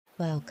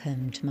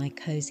Welcome to my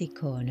cozy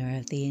corner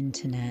of the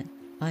internet.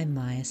 I'm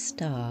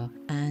Mayastar,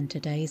 and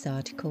today's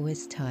article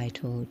is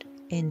titled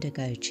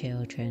Indigo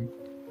Children,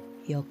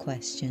 Your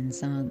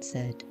Questions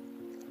Answered.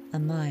 A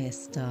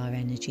Mayastar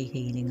energy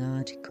healing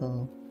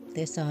article.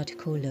 This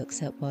article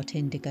looks at what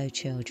indigo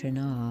children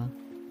are,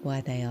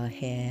 why they are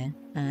here,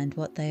 and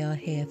what they are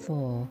here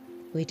for.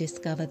 We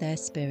discover their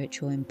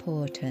spiritual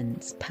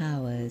importance,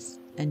 powers,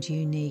 and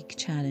unique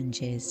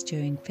challenges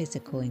during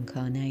physical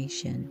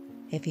incarnation.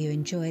 If you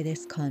enjoy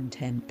this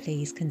content,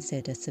 please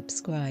consider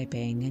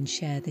subscribing and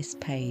share this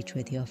page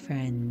with your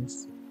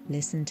friends.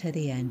 Listen to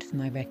the end for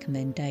my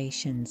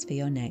recommendations for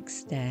your next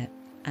step.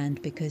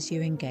 And because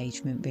your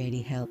engagement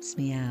really helps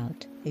me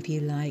out, if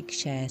you like,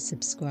 share,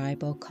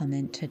 subscribe or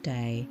comment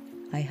today,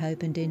 I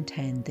hope and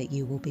intend that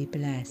you will be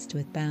blessed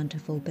with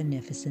bountiful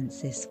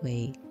beneficence this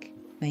week.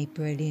 May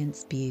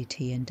brilliance,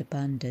 beauty and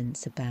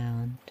abundance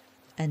abound.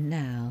 And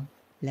now,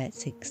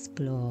 let's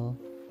explore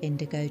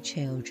Indigo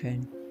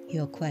Children,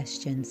 Your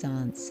Questions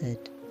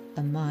Answered,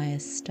 a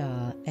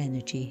Mayastar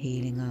energy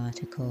healing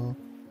article.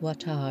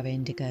 What are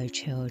indigo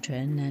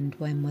children and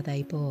when were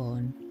they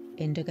born?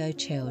 Indigo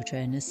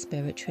children are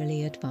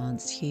spiritually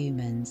advanced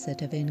humans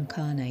that have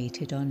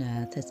incarnated on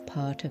Earth as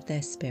part of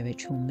their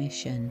spiritual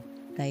mission.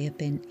 They have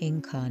been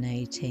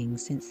incarnating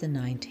since the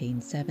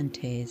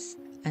 1970s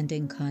and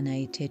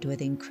incarnated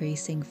with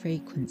increasing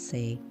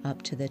frequency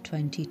up to the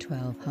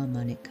 2012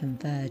 harmonic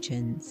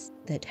convergence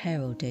that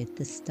heralded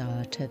the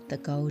start of the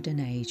golden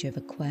age of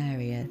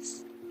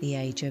Aquarius. The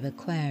age of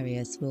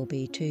Aquarius will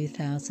be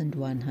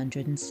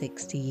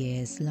 2,160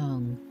 years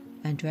long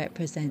and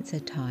represents a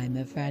time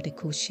of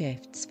radical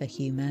shifts for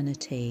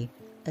humanity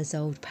as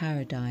old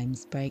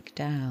paradigms break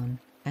down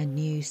and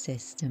new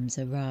systems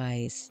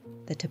arise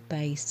that are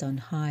based on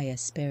higher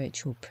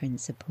spiritual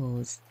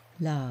principles,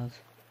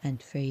 love,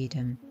 and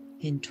freedom.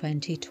 In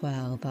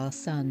 2012, our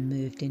Sun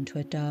moved into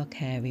a dark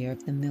area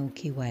of the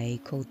Milky Way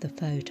called the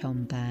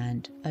Photon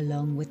Band,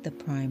 along with the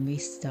primary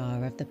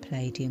star of the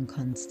Pleiadian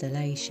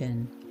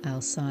constellation,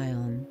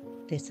 Alcyon.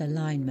 This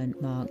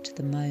alignment marked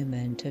the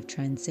moment of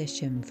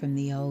transition from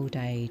the Old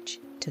Age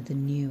to the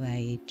New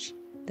Age.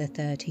 The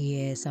 30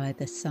 years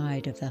either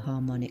side of the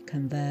harmonic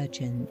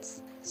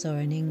convergence saw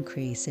an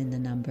increase in the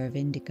number of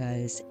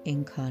indigos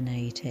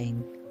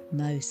incarnating.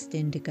 Most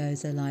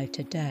indigos alive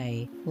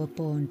today were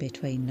born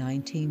between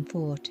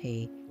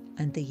 1940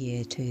 and the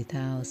year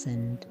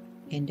 2000.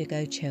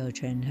 Indigo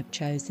children have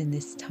chosen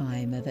this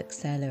time of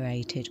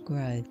accelerated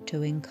growth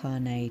to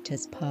incarnate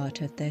as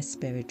part of their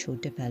spiritual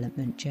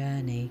development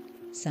journey.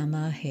 Some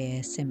are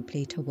here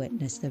simply to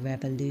witness the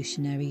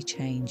revolutionary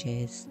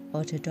changes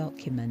or to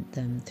document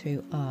them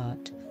through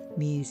art,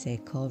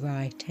 music or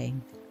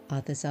writing.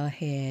 Others are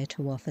here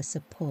to offer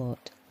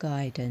support,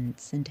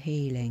 guidance and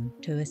healing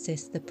to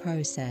assist the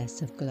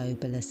process of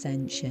global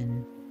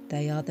ascension.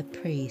 They are the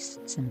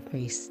priests and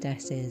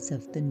priestesses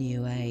of the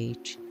New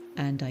Age,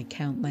 and I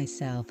count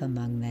myself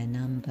among their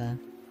number.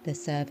 The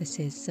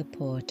services,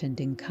 support and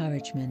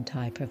encouragement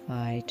I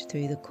provide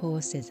through the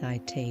courses I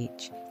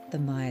teach, the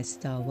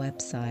Mayastar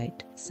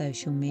website,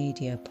 social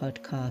media,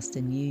 podcast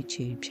and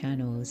YouTube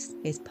channels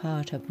is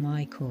part of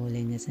my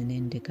calling as an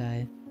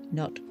indigo.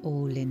 Not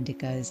all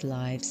indigos'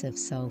 lives of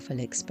soulful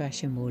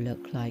expression will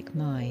look like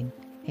mine.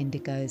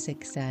 Indigos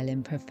excel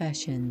in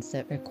professions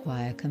that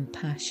require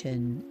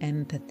compassion,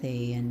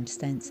 empathy and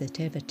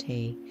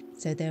sensitivity,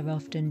 so they're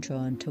often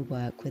drawn to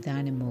work with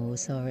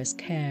animals or as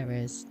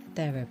carers,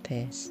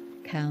 therapists,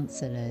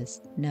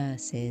 counsellors,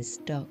 nurses,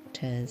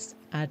 doctors,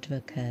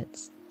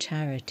 advocates,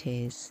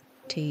 charities,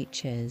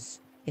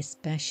 teachers,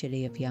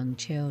 especially of young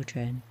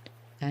children,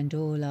 and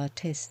all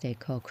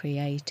artistic or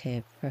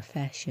creative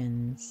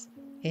professions.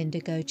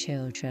 Indigo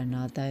children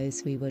are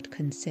those we would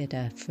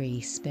consider free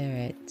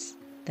spirits.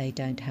 They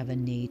don't have a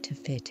need to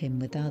fit in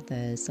with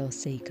others or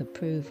seek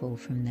approval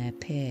from their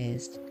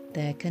peers.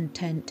 They're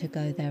content to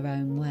go their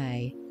own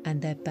way,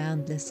 and their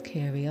boundless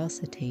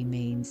curiosity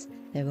means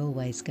they're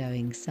always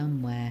going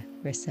somewhere,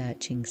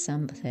 researching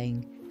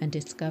something, and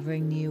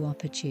discovering new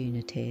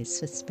opportunities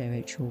for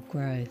spiritual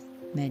growth.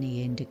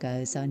 Many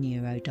indigos are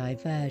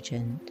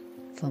neurodivergent.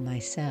 For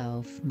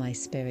myself, my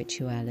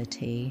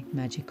spirituality,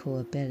 magical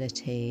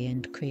ability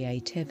and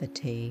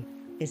creativity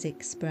is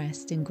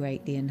expressed and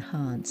greatly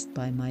enhanced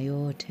by my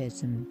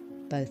autism.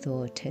 Both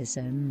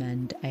autism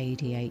and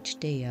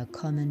ADHD are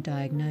common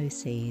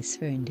diagnoses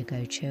for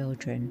indigo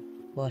children.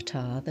 What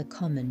are the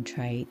common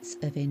traits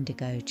of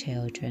indigo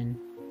children?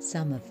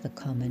 Some of the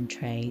common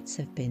traits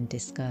have been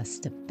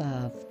discussed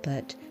above,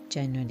 but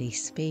generally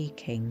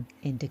speaking,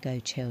 indigo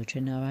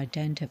children are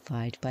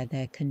identified by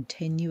their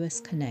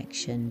continuous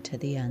connection to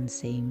the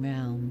unseen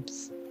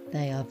realms.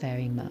 They are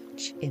very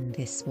much in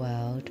this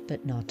world,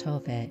 but not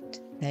of it.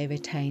 They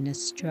retain a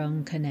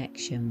strong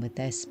connection with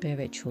their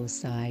spiritual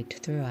side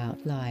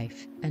throughout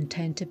life and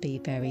tend to be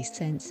very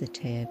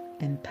sensitive,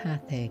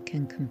 empathic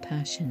and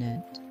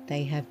compassionate.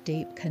 They have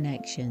deep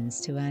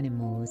connections to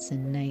animals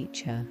and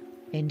nature.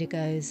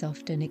 Indigos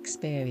often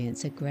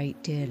experience a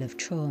great deal of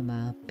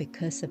trauma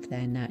because of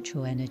their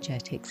natural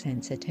energetic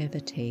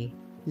sensitivity.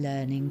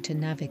 Learning to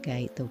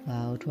navigate the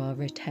world while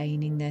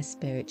retaining their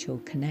spiritual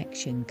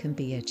connection can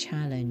be a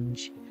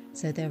challenge,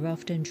 so they're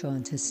often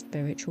drawn to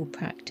spiritual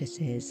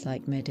practices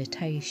like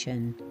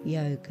meditation,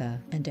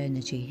 yoga, and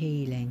energy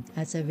healing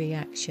as a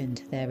reaction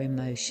to their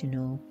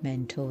emotional,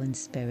 mental, and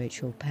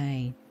spiritual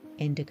pain.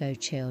 Indigo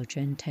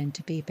children tend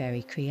to be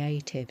very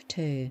creative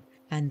too,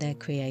 and their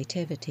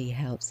creativity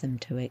helps them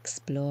to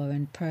explore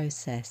and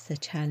process the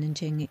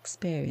challenging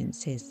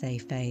experiences they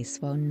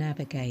face while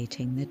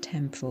navigating the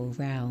temporal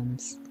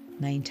realms.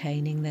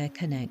 Maintaining their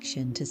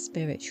connection to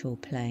spiritual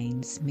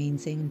planes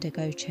means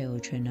Indigo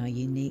children are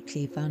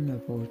uniquely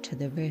vulnerable to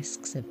the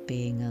risks of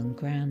being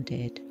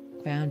ungrounded.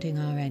 Grounding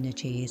our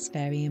energy is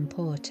very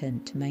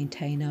important to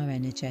maintain our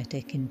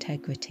energetic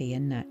integrity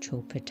and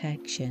natural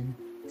protection.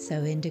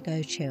 So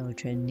Indigo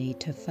children need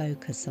to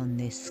focus on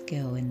this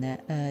skill in their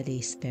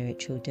early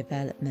spiritual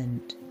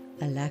development.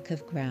 A lack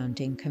of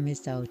grounding can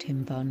result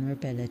in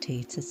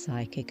vulnerability to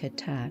psychic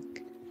attack,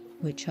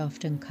 which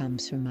often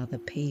comes from other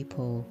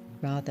people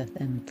rather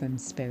than from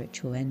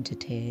spiritual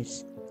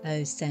entities.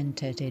 Those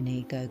centered in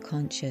ego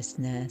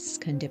consciousness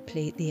can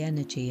deplete the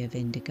energy of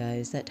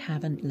indigos that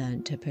haven't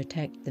learnt to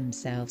protect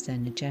themselves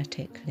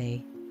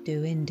energetically.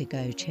 Do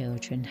Indigo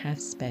children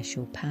have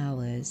special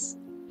powers?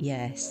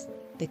 Yes.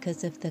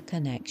 Because of the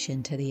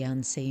connection to the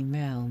unseen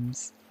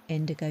realms,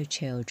 Indigo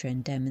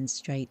children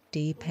demonstrate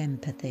deep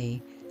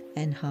empathy,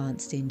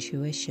 enhanced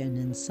intuition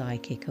and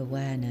psychic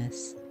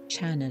awareness,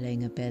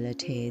 channeling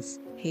abilities,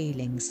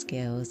 healing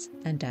skills,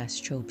 and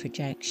astral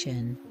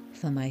projection.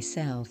 For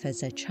myself,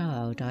 as a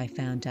child, I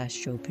found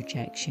astral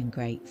projection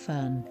great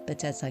fun,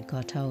 but as I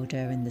got older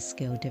and the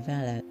skill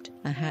developed,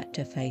 I had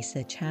to face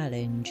the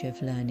challenge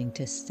of learning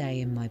to stay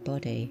in my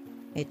body.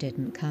 It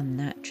didn't come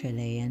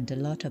naturally, and a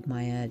lot of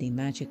my early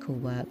magical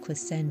work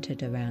was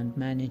centered around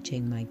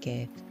managing my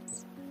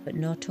gifts. But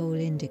not all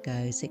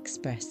indigos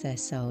express their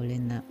soul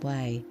in that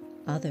way.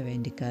 Other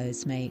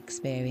indigos may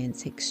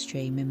experience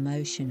extreme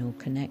emotional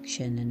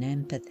connection and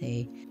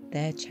empathy.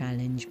 Their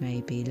challenge may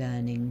be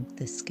learning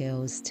the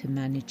skills to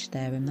manage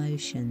their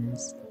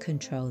emotions,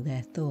 control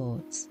their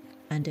thoughts,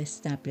 and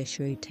establish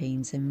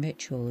routines and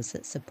rituals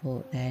that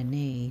support their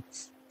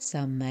needs.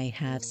 Some may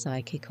have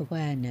psychic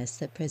awareness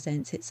that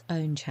presents its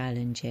own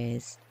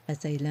challenges as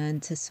they learn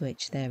to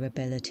switch their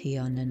ability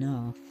on and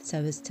off so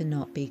as to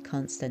not be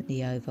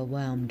constantly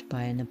overwhelmed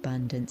by an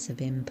abundance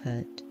of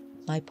input.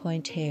 My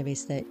point here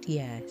is that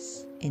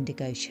yes,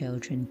 Indigo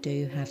children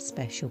do have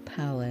special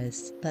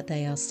powers, but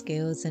they are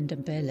skills and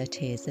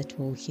abilities that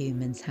all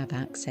humans have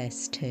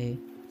access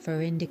to.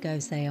 For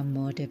Indigos, they are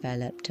more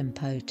developed and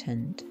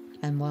potent.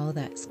 And while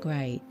that's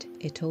great,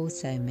 it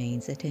also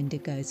means that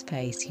Indigos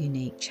face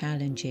unique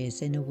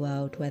challenges in a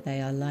world where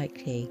they are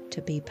likely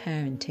to be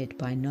parented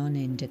by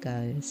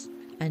non-Indigos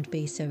and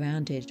be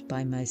surrounded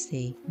by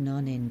mostly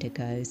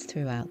non-Indigos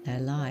throughout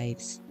their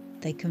lives.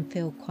 They can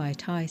feel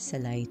quite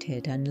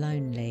isolated and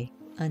lonely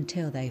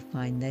until they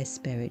find their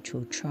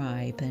spiritual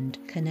tribe and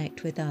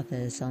connect with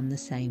others on the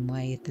same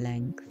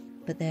wavelength.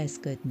 But there's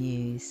good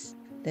news.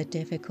 The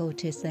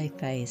difficulties they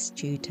face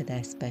due to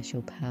their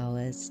special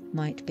powers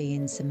might be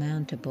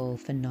insurmountable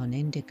for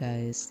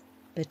non-Indigos,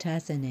 but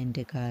as an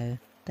Indigo,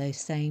 those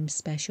same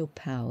special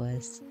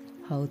powers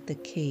hold the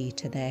key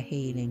to their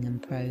healing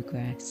and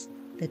progress.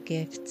 The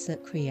gifts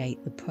that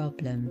create the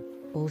problem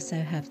also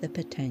have the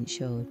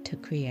potential to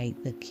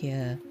create the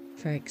cure.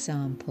 For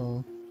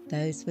example,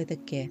 those with a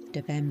gift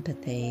of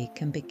empathy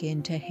can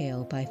begin to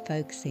heal by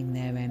focusing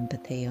their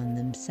empathy on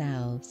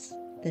themselves.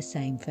 The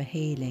same for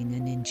healing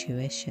and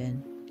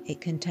intuition. It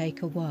can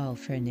take a while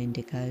for an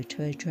Indigo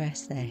to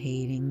address their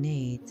healing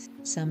needs.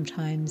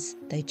 Sometimes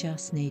they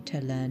just need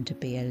to learn to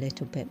be a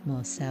little bit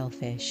more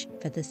selfish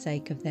for the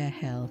sake of their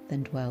health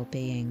and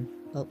well-being.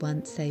 But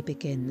once they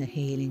begin the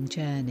healing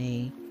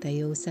journey,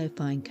 they also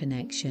find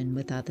connection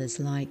with others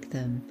like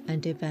them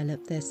and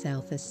develop their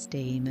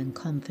self-esteem and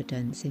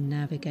confidence in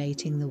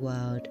navigating the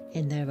world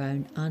in their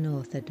own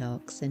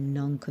unorthodox and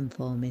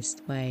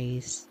non-conformist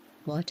ways.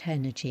 What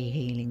energy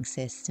healing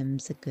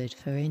systems are good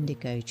for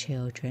Indigo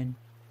children?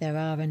 There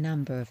are a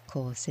number of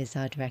courses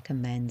I'd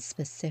recommend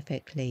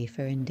specifically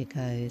for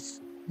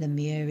Indigos.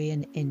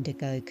 Lemurian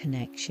Indigo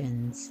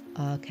Connections,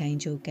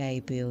 Archangel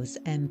Gabriel's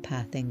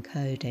Empath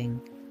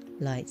Encoding,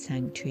 Light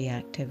Sanctuary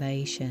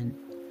Activation,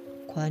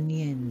 Kuan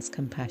Yin's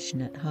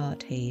Compassionate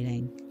Heart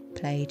Healing,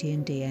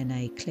 Pleiadian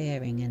DNA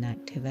Clearing and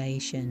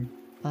Activation,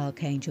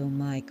 Archangel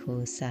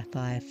Michael's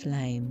Sapphire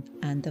Flame,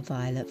 and the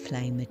Violet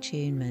Flame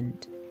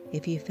Attunement.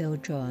 If you feel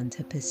drawn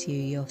to pursue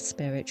your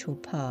spiritual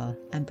path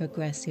and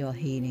progress your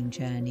healing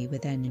journey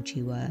with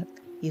energy work,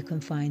 you can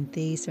find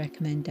these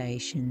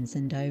recommendations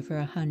and over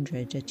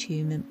 100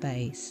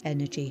 attunement-based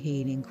energy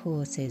healing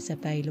courses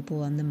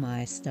available on the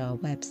Mayastar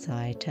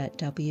website at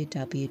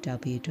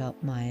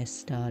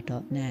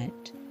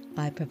www.mayastar.net.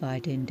 I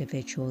provide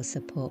individual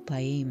support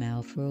by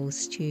email for all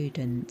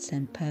students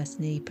and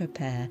personally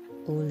prepare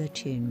all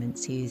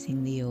attunements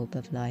using the Orb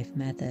of Life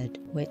method,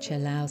 which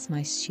allows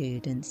my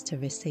students to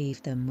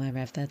receive them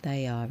wherever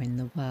they are in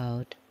the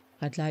world.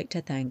 I'd like to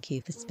thank you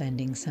for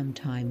spending some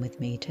time with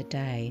me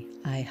today.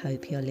 I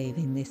hope you're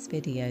leaving this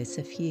video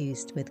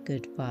suffused with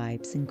good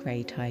vibes and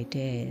great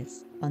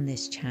ideas. On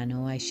this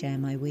channel, I share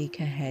my week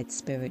ahead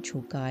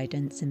spiritual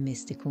guidance and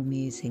mystical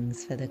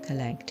musings for the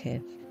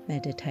collective,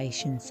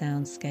 meditation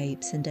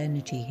soundscapes and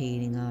energy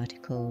healing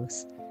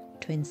articles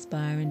to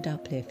inspire and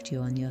uplift you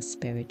on your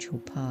spiritual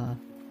path.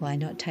 Why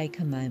not take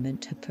a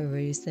moment to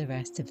peruse the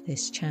rest of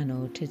this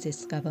channel to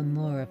discover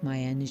more of my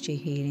energy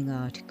healing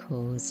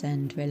articles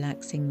and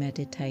relaxing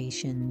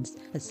meditations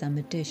for some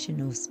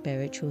additional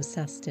spiritual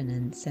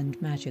sustenance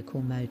and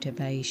magical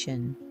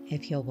motivation.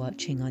 If you're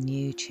watching on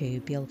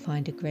YouTube, you'll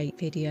find a great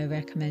video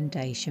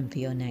recommendation for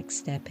your next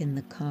step in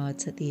the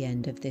cards at the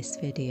end of this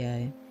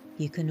video.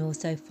 You can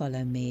also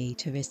follow me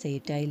to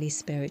receive daily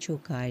spiritual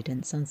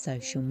guidance on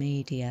social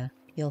media.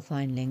 You'll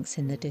find links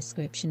in the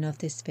description of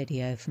this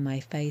video for my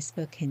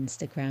Facebook,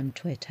 Instagram,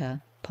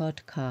 Twitter,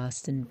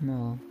 podcast and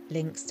more.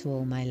 Links to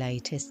all my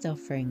latest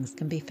offerings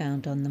can be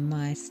found on the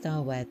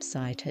Mayastar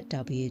website at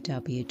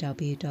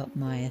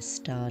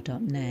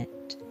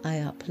www.mayastar.net. I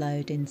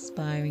upload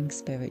inspiring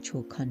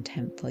spiritual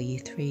content for you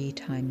 3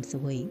 times a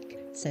week,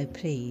 so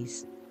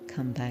please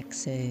come back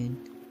soon.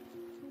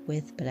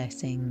 With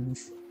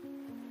blessings.